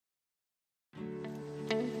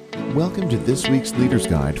Welcome to this week's Leader's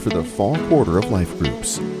Guide for the Fall Quarter of Life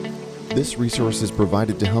Groups. This resource is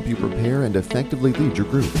provided to help you prepare and effectively lead your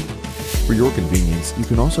group. For your convenience, you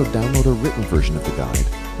can also download a written version of the guide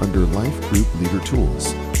under Life Group Leader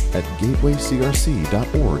Tools at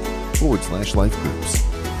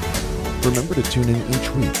gatewaycrc.org/lifegroups. Remember to tune in each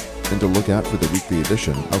week and to look out for the weekly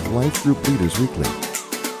edition of Life Group Leaders Weekly.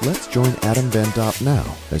 Let's join Adam Van Dopp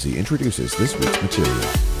now as he introduces this week's material.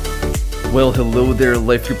 Well, hello there,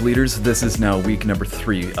 Life Group leaders. This is now week number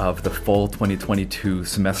 3 of the fall 2022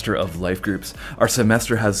 semester of Life Groups. Our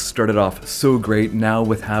semester has started off so great now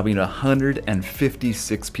with having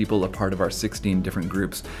 156 people a part of our 16 different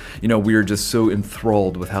groups. You know, we are just so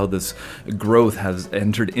enthralled with how this growth has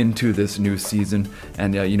entered into this new season.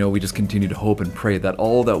 And, we just continue to hope and pray that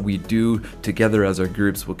all that we do together as our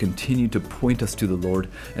groups will continue to point us to the Lord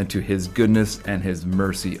and to His goodness and His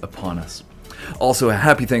mercy upon us. Also, a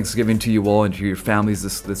happy Thanksgiving to you all and to your families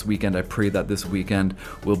this weekend. I pray that this weekend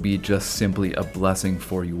will be just simply a blessing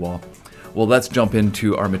for you all. Well, let's jump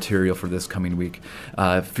into our material for this coming week.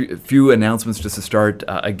 A few announcements just to start.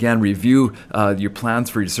 Again, review your plans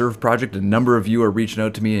for your Serve project. A number of you are reaching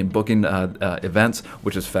out to me and booking events,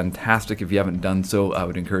 which is fantastic. If you haven't done so, I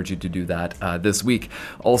would encourage you to do that this week.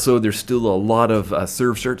 Also, there's still a lot of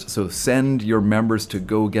Serve shirts, so send your members to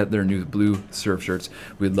go get their new blue Serve shirts.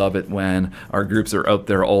 We love it when our groups are out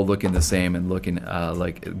there all looking the same and looking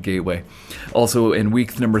like Gateway. Also, in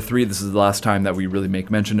week number 3, this is the last time that we really make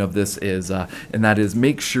mention of this, and that is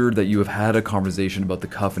make sure that you have had a conversation about the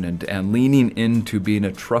covenant and leaning into being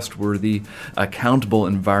a trustworthy, accountable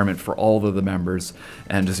environment for all of the members,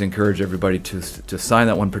 and just encourage everybody to sign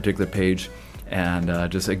that one particular page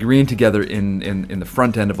and just agreeing together in the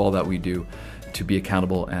front end of all that we do to be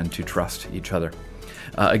accountable and to trust each other.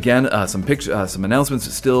 Again, some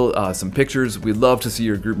announcements, still some pictures. We'd love to see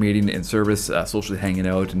your group meeting in service, socially hanging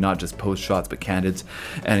out, and not just post shots, but candids.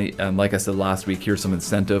 And like I said last week, here's some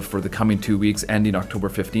incentive for the coming 2 weeks, ending October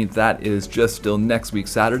 15th. That is just still next week,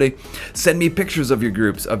 Saturday. Send me pictures of your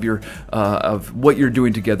groups, of what you're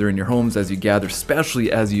doing together in your homes as you gather,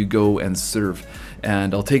 especially as you go and serve.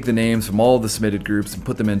 And I'll take the names from all the submitted groups and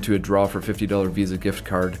put them into a draw for a $50 Visa gift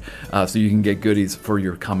card so you can get goodies for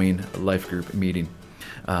your coming Life Group meeting.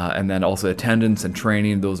 And then also attendance and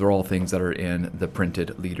training, those are all things that are in the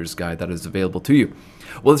printed Leader's Guide that is available to you.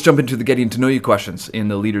 Well, let's jump into the getting to know you questions in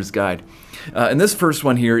the Leader's Guide. And this first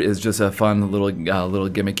one here is just a fun little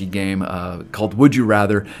gimmicky game called Would You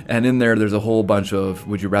Rather. And in there's a whole bunch of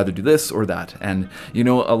would you rather do this or that. And,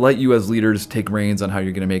 I'll let you as leaders take reins on how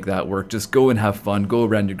you're going to make that work. Just go and have fun, go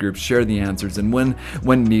around your group, share the answers. And when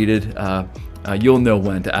needed, you'll know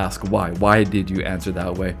when to ask why. Why did you answer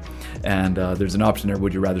that way? And there's an option there,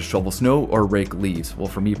 would you rather shovel snow or rake leaves? Well,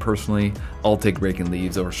 for me personally, I'll take raking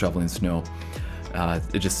leaves over shoveling snow.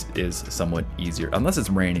 It just is somewhat easier. Unless it's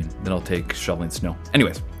raining, then I'll take shoveling snow.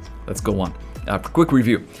 Anyways, let's go on. Quick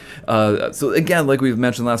review. So again, like we've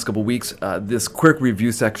mentioned the last couple weeks, this quick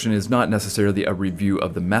review section is not necessarily a review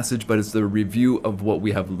of the message, but it's the review of what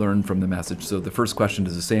we have learned from the message. So the first question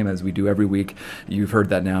is the same as we do every week. You've heard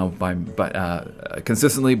that now by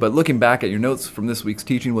consistently, but looking back at your notes from this week's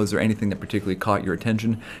teaching, was there anything that particularly caught your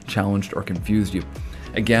attention, challenged, or confused you?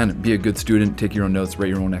 Again, be a good student, take your own notes, write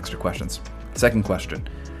your own extra questions. Second question.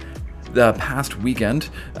 The past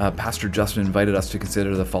weekend, Pastor Justin invited us to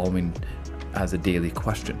consider the following as a daily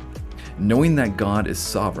question. Knowing that God is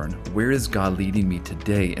sovereign, where is God leading me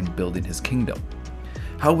today in building His kingdom?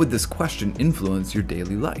 How would this question influence your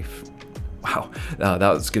daily life? Wow, that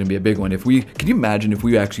was going to be a big one. Can you imagine if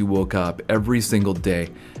we actually woke up every single day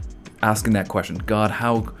asking that question, God,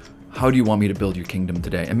 how do you want me to build your kingdom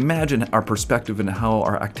today? Imagine our perspective and how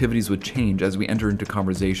our activities would change as we enter into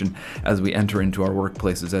conversation, as we enter into our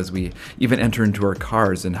workplaces, as we even enter into our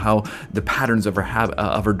cars, and how the patterns of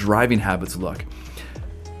our driving habits look.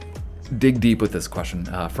 Dig deep with this question,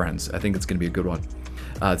 friends. I think it's going to be a good one.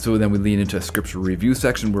 So then we lean into a scripture review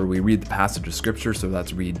section where we read the passage of scripture. So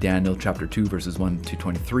let's read Daniel chapter 2, verses 1 to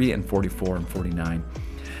 23 and 44 and 49.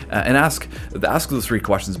 And ask those 3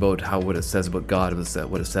 questions about what it says about God,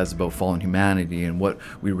 what it says about fallen humanity, and what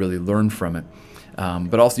we really learned from it.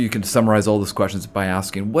 But also you can summarize all those questions by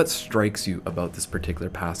asking what strikes you about this particular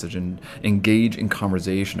passage, and engage in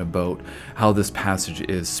conversation about how this passage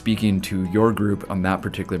is speaking to your group on that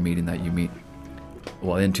particular meeting that you meet.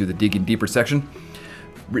 Well, into the digging deeper section.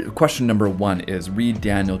 Question number 1 is read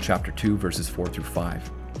Daniel chapter 2, verses 4 through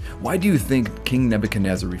 5. Why do you think King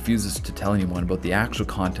Nebuchadnezzar refuses to tell anyone about the actual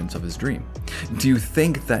contents of his dream? Do you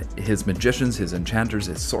think that his magicians, his enchanters,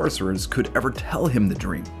 his sorcerers could ever tell him the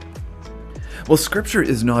dream? Well, Scripture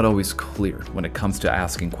is not always clear when it comes to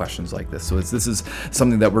asking questions like this. So this is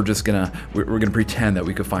something that we're gonna pretend that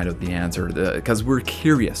we could find out the answer, because we're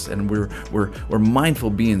curious and we're mindful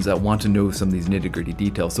beings that want to know some of these nitty-gritty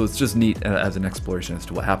details. So it's just neat as an exploration as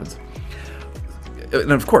to what happens.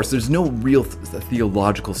 And of course, there's no real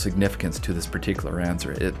theological significance to this particular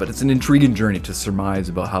answer, but it's an intriguing journey to surmise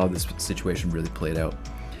about how this situation really played out.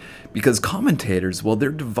 Because commentators, well,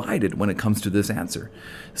 they're divided when it comes to this answer.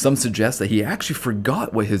 Some suggest that he actually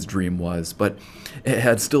forgot what his dream was, but it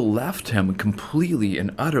had still left him completely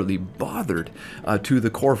and utterly bothered to the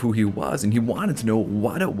core of who he was, and he wanted to know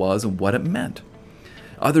what it was and what it meant.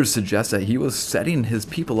 Others suggest that he was setting his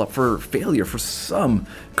people up for failure for some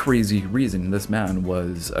crazy reason. This man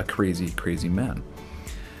was a crazy, crazy man.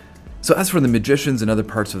 So as for the magicians and other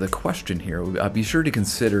parts of the question here, be sure to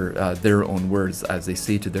consider their own words as they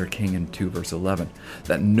say to their king in 2 verse 11,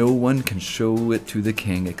 that no one can show it to the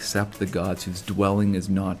king except the gods whose dwelling is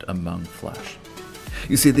not among flesh.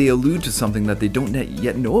 You see, they allude to something that they don't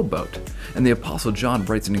yet know about. And the Apostle John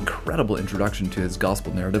writes an incredible introduction to his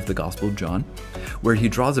gospel narrative, the Gospel of John, where he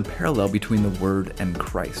draws a parallel between the Word and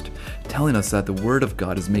Christ, telling us that the Word of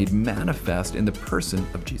God is made manifest in the person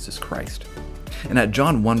of Jesus Christ. And at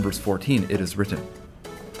John 1 verse 14, it is written,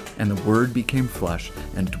 "And the Word became flesh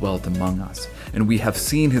and dwelt among us. And we have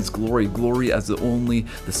seen his glory, glory as the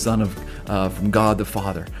Son from God the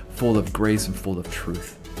Father, full of grace and full of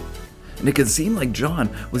truth." And it could seem like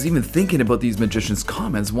John was even thinking about these magicians'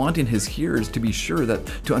 comments, wanting his hearers to be sure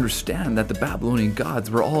to understand that the Babylonian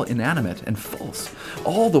gods were all inanimate and false,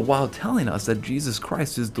 all the while telling us that Jesus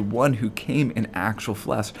Christ is the one who came in actual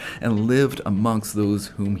flesh and lived amongst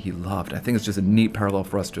those whom he loved. I think it's just a neat parallel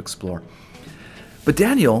for us to explore. But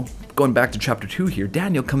Daniel, going back to chapter 2 here,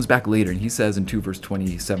 Daniel comes back later and he says in 2 verse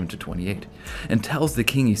 27 to 28, and tells the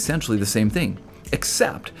king essentially the same thing,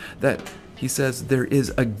 except that he says, there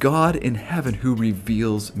is a God in heaven who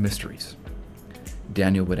reveals mysteries.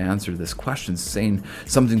 Daniel would answer this question saying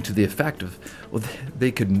something to the effect of, well, they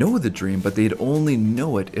could know the dream, but they'd only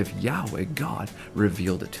know it if Yahweh, God,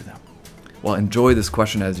 revealed it to them. Well, enjoy this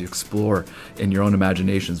question as you explore in your own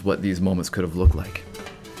imaginations what these moments could have looked like.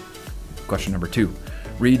 Question number 2.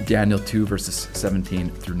 Read Daniel 2 verses 17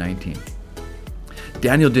 through 19.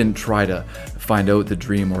 Daniel didn't try to find out the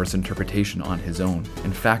dream or its interpretation on his own.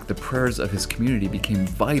 In fact, the prayers of his community became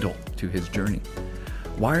vital to his journey.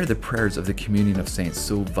 Why are the prayers of the communion of saints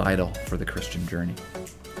so vital for the Christian journey?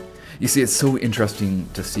 You see, it's so interesting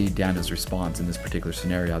to see Daniel's response in this particular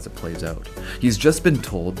scenario as it plays out. He's just been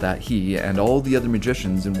told that he and all the other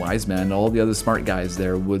magicians and wise men and all the other smart guys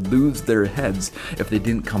there would lose their heads if they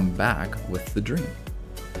didn't come back with the dream.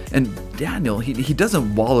 And Daniel, he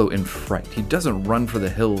doesn't wallow in fright. He doesn't run for the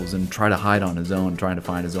hills and try to hide on his own, trying to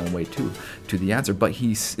find his own way to the answer. But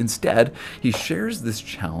instead, he shares this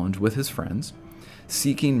challenge with his friends,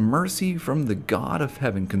 seeking mercy from the God of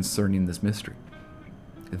heaven concerning this mystery.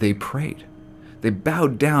 They prayed. They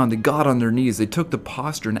bowed down. They got on their knees. They took the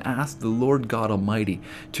posture and asked the Lord God Almighty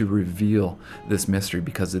to reveal this mystery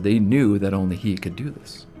because they knew that only He could do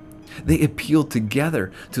this. They appealed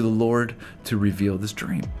together to the Lord to reveal this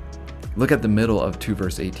dream. Look at the middle of 2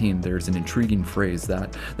 verse 18. There's an intriguing phrase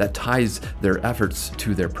that ties their efforts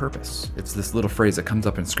to their purpose. It's this little phrase that comes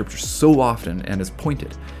up in Scripture so often and is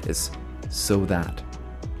pointed. It's "so that."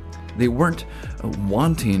 They weren't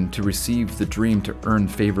wanting to receive the dream to earn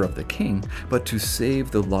favor of the king, but to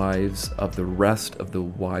save the lives of the rest of the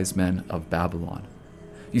wise men of Babylon.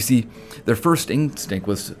 You see, their first instinct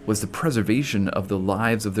was the preservation of the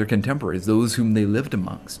lives of their contemporaries, those whom they lived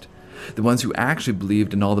amongst, the ones who actually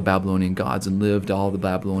believed in all the Babylonian gods and lived all the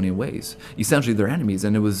Babylonian ways, essentially their enemies.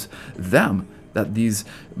 And it was them that these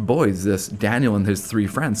boys, this Daniel and his 3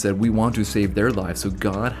 friends, said, we want to save their lives, so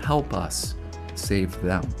God help us save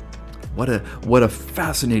them. What a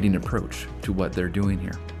fascinating approach to what they're doing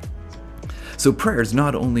here. So prayers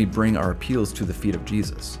not only bring our appeals to the feet of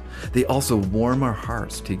Jesus, they also warm our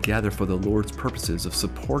hearts together for the Lord's purposes of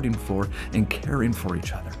supporting for and caring for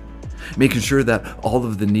each other, making sure that all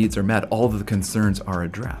of the needs are met, all of the concerns are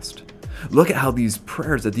addressed. Look at how these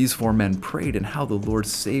prayers that these 4 men prayed and how the Lord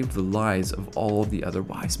saved the lives of all the other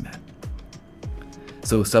wise men.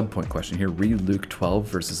 So subpoint question here, read Luke 12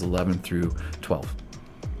 verses 11 through 12.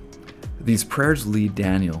 These prayers lead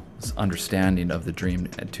Daniel's understanding of the dream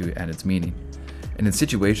and its meaning. And in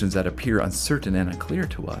situations that appear uncertain and unclear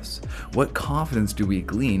to us, what confidence do we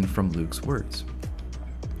glean from Luke's words?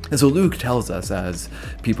 And so Luke tells us, as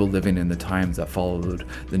people living in the times that followed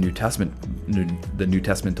the New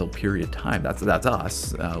Testamental period time, that's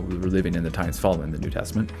us, we were living in the times following the New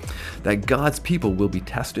Testament, that God's people will be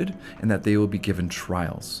tested and that they will be given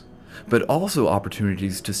trials. but also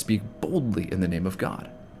opportunities to speak boldly in the name of God.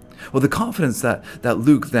 Well, the confidence that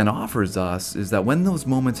Luke then offers us is that when those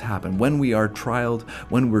moments happen, when we are trialed,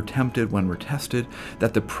 when we're tempted, when we're tested,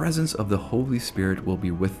 that the presence of the Holy Spirit will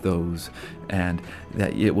be with those, and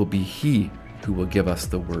that it will be He who will give us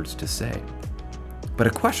the words to say. But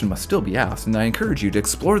a question must still be asked, and I encourage you to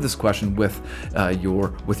explore this question with your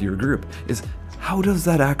group, is how does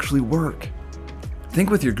that actually work?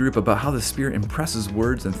 Think with your group about how the Spirit impresses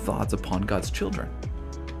words and thoughts upon God's children.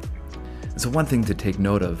 So one thing to take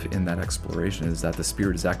note of in that exploration is that the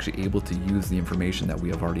Spirit is actually able to use the information that we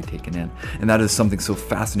have already taken in. And that is something so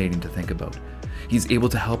fascinating to think about. He's able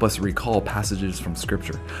to help us recall passages from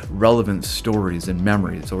Scripture, relevant stories and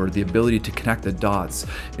memories, or the ability to connect the dots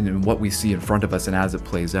in what we see in front of us and as it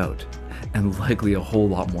plays out, and likely a whole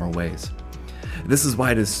lot more ways. This is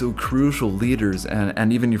why it is so crucial, leaders,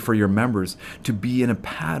 and even for your members, to be in a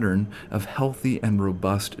pattern of healthy and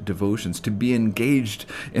robust devotions, to be engaged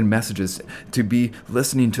in messages, to be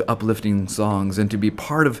listening to uplifting songs, and to be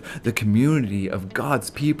part of the community of God's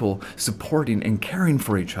people supporting and caring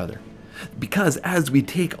for each other. Because as we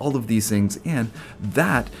take all of these things in,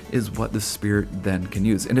 that is what the Spirit then can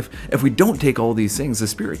use. And if we don't take all these things, the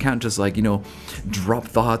Spirit can't just drop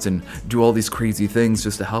thoughts and do all these crazy things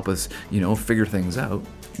just to help us, figure things out.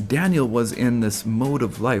 Daniel was in this mode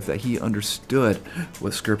of life that he understood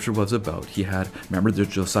what Scripture was about. Remember the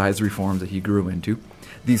Josiah's reforms that he grew into.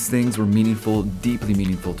 These things were meaningful, deeply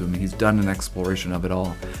meaningful to him. He's done an exploration of it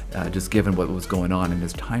all, just given what was going on in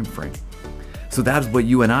his time frame. So that is what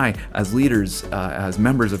you and I, as leaders, as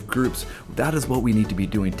members of groups, that is what we need to be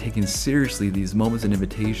doing, taking seriously these moments and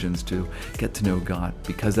invitations to get to know God.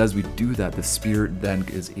 Because as we do that, the Spirit then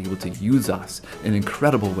is able to use us in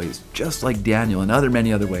incredible ways, just like Daniel and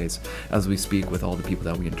many other ways, as we speak with all the people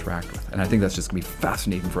that we interact with. And I think that's just going to be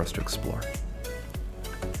fascinating for us to explore.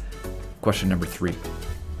 Question number 3.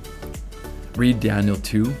 Read Daniel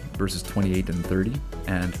 2, verses 28 and 30,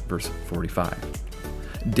 and verse 45.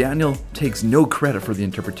 Daniel takes no credit for the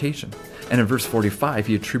interpretation, and in verse 45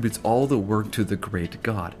 he attributes all the work to the great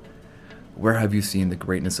God. Where have you seen the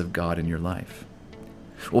greatness of God in your life?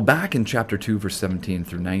 Well, back in chapter 2, verse 17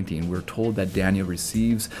 through 19, we're told that Daniel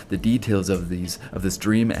receives the details of this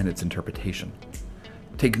dream and its interpretation.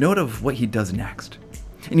 Take note of what he does next.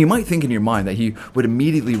 And you might think in your mind that he would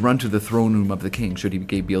immediately run to the throne room of the king should he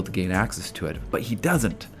be able to gain access to it, but he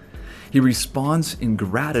doesn't. He responds in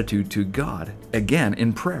gratitude to God, again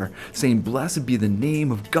in prayer, saying, "Blessed be the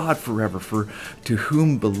name of God forever, for to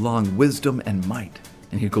whom belong wisdom and might."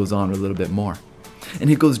 And he goes on a little bit more. And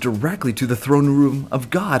he goes directly to the throne room of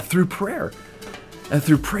God through prayer, and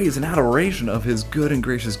through praise and adoration of his good and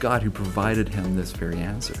gracious God who provided him this very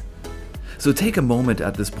answer. So take a moment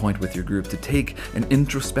at this point with your group to take an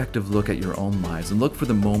introspective look at your own lives and look for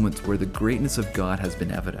the moments where the greatness of God has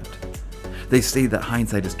been evident. They say that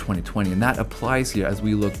hindsight is 20/20, and that applies here as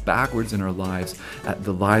we look backwards in our lives at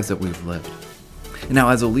the lives that we've lived. And now,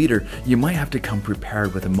 as a leader, you might have to come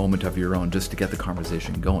prepared with a moment of your own just to get the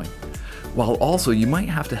conversation going. While also, you might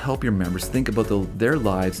have to help your members think about their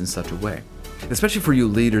lives in such a way. Especially for you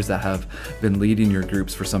leaders that have been leading your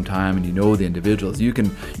groups for some time and you know the individuals, you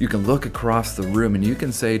can look across the room and you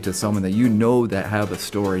can say to someone that you know that have a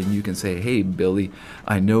story, and you can say, "Hey, Billy,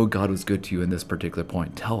 I know God was good to you in this particular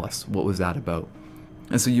point. Tell us, what was that about?"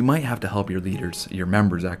 And so you might have to help your leaders, your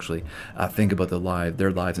members actually, think about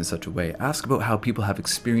their lives in such a way. Ask about how people have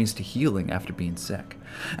experienced healing after being sick.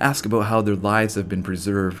 Ask about how their lives have been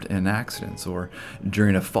preserved in accidents or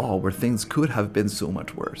during a fall where things could have been so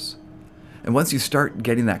much worse. And once you start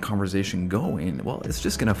getting that conversation going, well, it's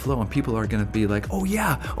just going to flow and people are going to be like, oh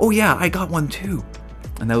yeah, I got one too.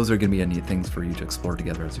 And those are going to be neat things for you to explore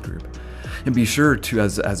together as a group. And be sure to,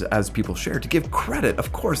 as people share, to give credit.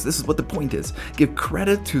 Of course, this is what the point is. Give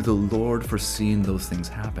credit to the Lord for seeing those things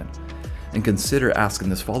happen. And consider asking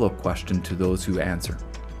this follow-up question to those who answer,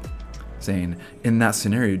 saying, in that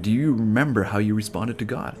scenario, do you remember how you responded to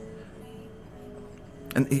God?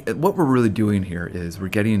 And what we're really doing here is we're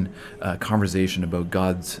getting a conversation about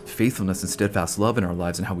God's faithfulness and steadfast love in our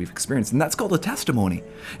lives and how we've experienced. And that's called a testimony.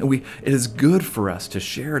 And it is good for us to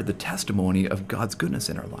share the testimony of God's goodness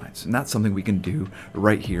in our lives. And that's something we can do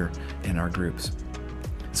right here in our groups.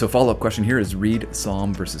 So follow-up question here is read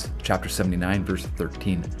Psalm chapter 79, verse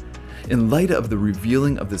 13. In light of the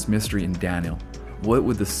revealing of this mystery in Daniel, what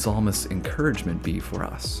would the psalmist's encouragement be for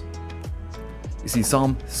us? You see,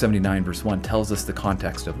 Psalm 79 verse 1 tells us the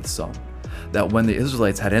context of the psalm, that when the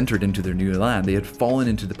Israelites had entered into their new land, they had fallen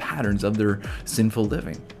into the patterns of their sinful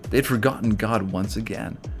living. They had forgotten God once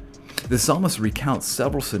again. The psalmist recounts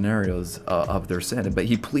several scenarios of their sin, but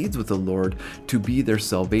he pleads with the Lord to be their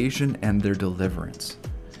salvation and their deliverance.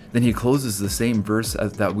 Then he closes the same verse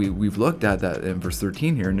as that we've looked at, that in verse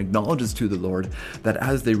 13 here, and acknowledges to the Lord that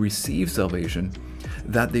as they receive salvation,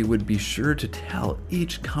 that they would be sure to tell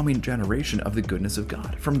each coming generation of the goodness of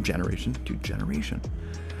God, from generation to generation.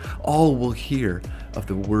 All will hear of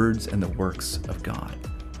the words and the works of God.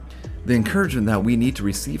 The encouragement that we need to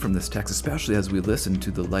receive from this text, especially as we listen to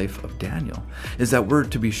the life of Daniel, is that we're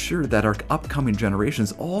to be sure that our upcoming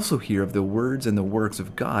generations also hear of the words and the works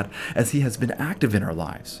of God as He has been active in our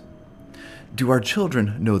lives. Do our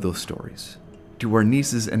children know those stories? Do our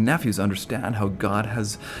nieces and nephews understand how God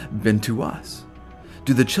has been to us?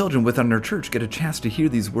 Do the children within our church get a chance to hear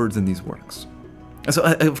these words and these works? So,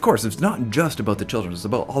 of course, it's not just about the children, it's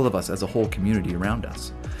about all of us as a whole community around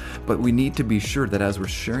us. But we need to be sure that as we're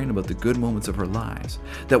sharing about the good moments of our lives,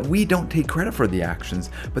 that we don't take credit for the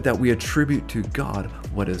actions, but that we attribute to God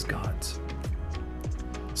what is God's.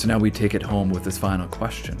 So now we take it home with this final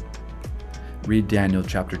question. Read Daniel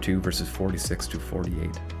chapter 2, verses 46 to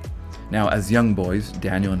 48. Now, as young boys,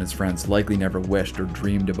 Daniel and his friends likely never wished or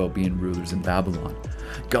dreamed about being rulers in Babylon.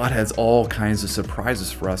 God has all kinds of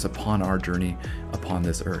surprises for us upon our journey upon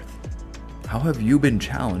this earth. How have you been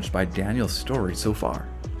challenged by Daniel's story so far?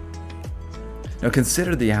 Now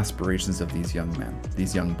consider the aspirations of these young men,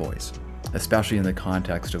 these young boys, especially in the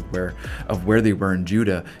context of where they were in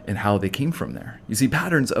Judah and how they came from there. You see,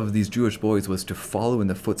 patterns of these Jewish boys was to follow in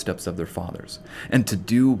the footsteps of their fathers and to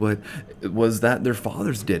do what was that their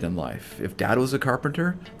fathers did in life. If dad was a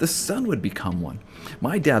carpenter, the son would become one.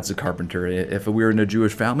 My dad's a carpenter. If we were in a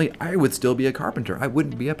Jewish family, I would still be a carpenter. I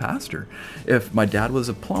wouldn't be a pastor. If my dad was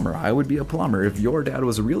a plumber, I would be a plumber. If your dad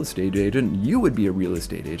was a real estate agent, you would be a real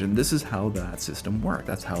estate agent. This is how that system worked.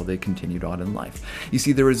 That's how they continued on in life. You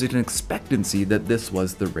see, there was an expectancy that this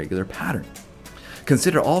was the regular pattern.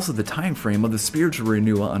 Consider also the time frame of the spiritual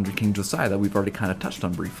renewal under King Josiah that we've already kind of touched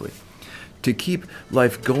on briefly. To keep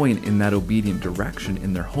life going in that obedient direction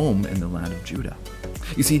in their home in the land of Judah.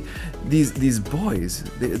 You see, these boys,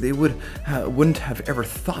 they wouldn't have ever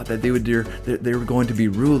thought that they were going to be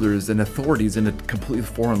rulers and authorities in a completely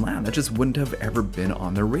foreign land. That just wouldn't have ever been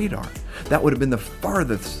on their radar. That would have been the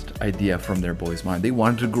farthest idea from their boys' mind. They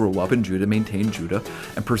wanted to grow up in Judah, maintain Judah,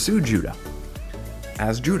 and pursue Judah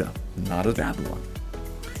as Judah, not as Babylon.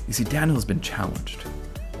 You see, Daniel has been challenged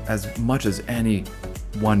as much as any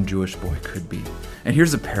one Jewish boy could be. And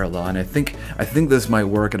here's a parallel, and I think this might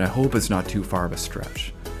work, and I hope it's not too far of a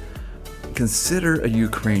stretch. Consider a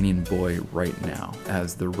Ukrainian boy right now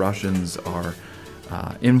as the Russians are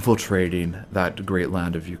infiltrating that great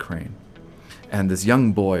land of Ukraine. And this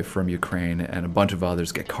young boy from Ukraine and a bunch of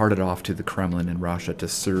others get carted off to the Kremlin in Russia to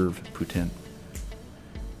serve Putin.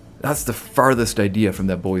 That's the farthest idea from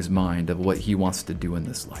that boy's mind of what he wants to do in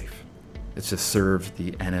this life. It's to serve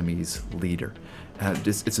the enemy's leader. And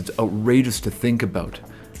it's outrageous to think about.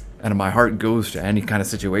 And my heart goes to any kind of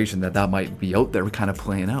situation that might be out there kind of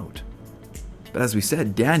playing out. But as we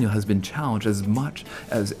said, Daniel has been challenged as much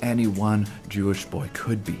as any one Jewish boy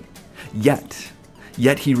could be. Yet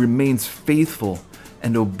he remains faithful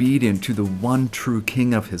and obedient to the one true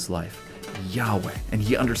king of his life, Yahweh. And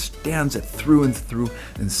he understands it through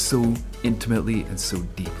and so intimately and so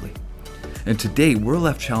deeply. And today, we're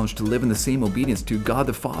left challenged to live in the same obedience to God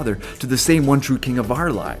the Father, to the same one true King of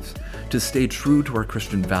our lives, to stay true to our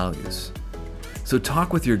Christian values. So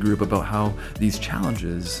talk with your group about how these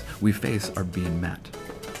challenges we face are being met.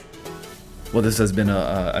 Well, this has been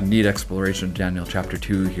a neat exploration of Daniel chapter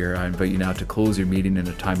 2 here. I invite you now to close your meeting in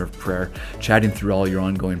a time of prayer, chatting through all your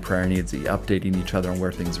ongoing prayer needs, updating each other on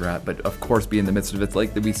where things are at. But of course, be in the midst of it,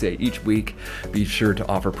 like we say each week, be sure to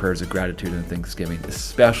offer prayers of gratitude and thanksgiving,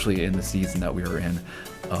 especially in the season that we are in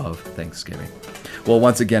of Thanksgiving. Well,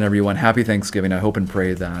 once again, everyone, happy Thanksgiving. I hope and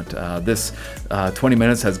pray that this 20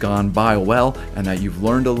 minutes has gone by well, and that you've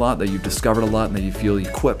learned a lot, that you've discovered a lot, and that you feel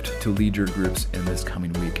equipped to lead your groups in this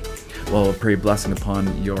coming week. Well, I pray blessing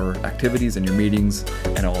upon your activities and your meetings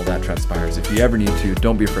and all that transpires. If you ever need to,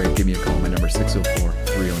 don't be afraid. Give me a call. My number is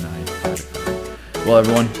 604-309-555. Well,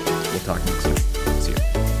 everyone, we'll talk next week.